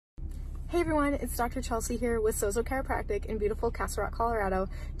Hey everyone, it's Dr. Chelsea here with Chiropractic in beautiful Castle Rock, Colorado.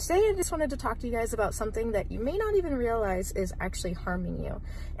 Today I just wanted to talk to you guys about something that you may not even realize is actually harming you.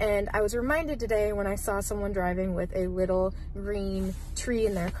 And I was reminded today when I saw someone driving with a little green tree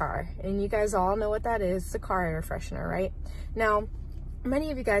in their car. And you guys all know what that is, it's a car air freshener, right? Now,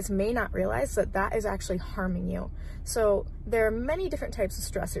 many of you guys may not realize that that is actually harming you. So there are many different types of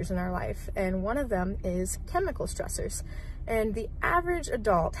stressors in our life, and one of them is chemical stressors. And the average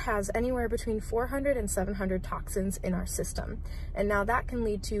adult has anywhere between 400 and 700 toxins in our system. And now that can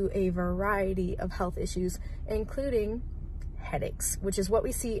lead to a variety of health issues, including headaches, which is what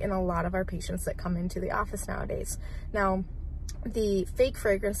we see in a lot of our patients that come into the office nowadays. Now, the fake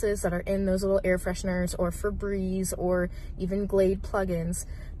fragrances that are in those little air fresheners or Febreze or even Glade plugins.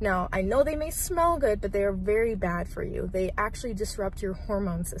 Now, I know they may smell good, but they are very bad for you. They actually disrupt your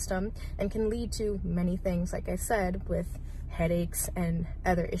hormone system and can lead to many things, like I said, with headaches and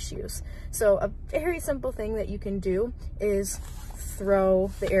other issues. So a very simple thing that you can do is throw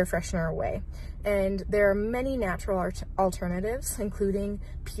the air freshener away. And there are many natural alternatives, including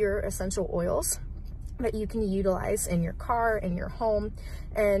pure essential oils that you can utilize in your car, in your home,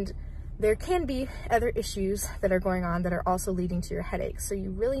 and there can be other issues that are going on that are also leading to your headaches. So you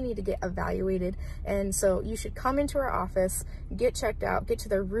really need to get evaluated, and so you should come into our office, get checked out, get to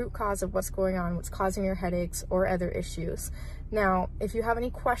the root cause of what's going on, what's causing your headaches or other issues. Now, if you have any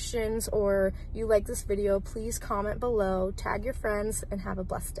questions or you like this video, please comment below, tag your friends, and have a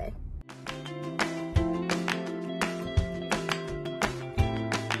blessed day.